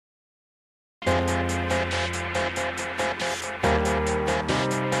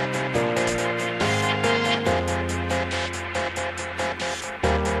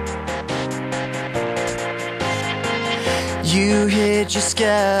You hid your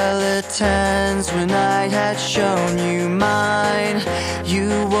skeletons when I had shown you mine.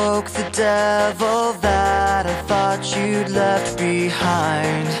 You woke the devil that I thought you'd left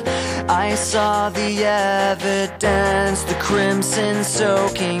behind. I saw the evidence, the crimson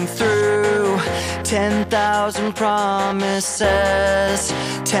soaking through. 10,000 promises,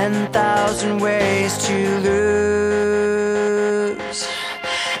 10,000 ways to lose.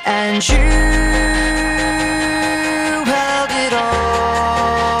 And you held it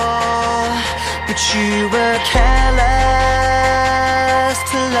all, but you were careless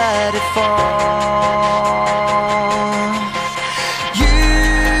to let it fall. You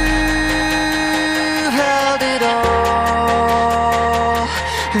held it all,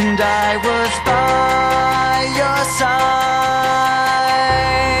 and I was by your side,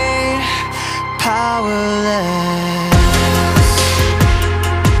 powerless.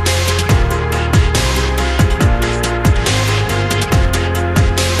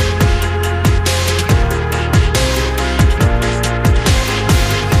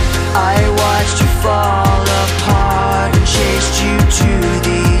 Fall apart and chased you to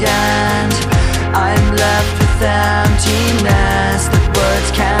the end. I'm left with emptiness that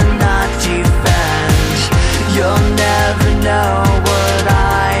words cannot defend. You'll never know what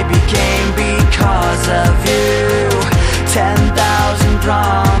I became because of you. 10,000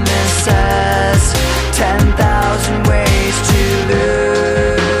 promises, 10,000 ways to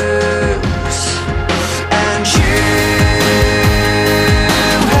lose. And you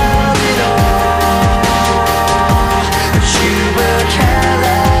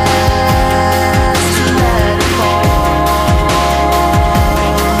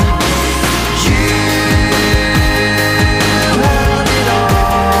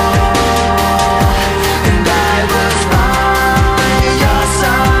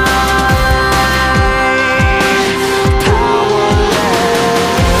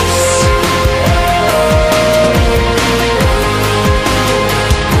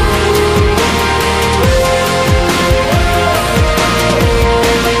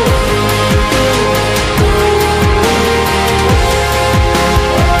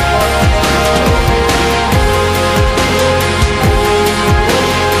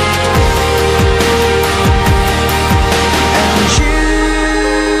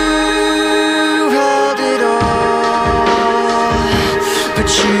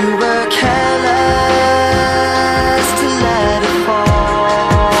you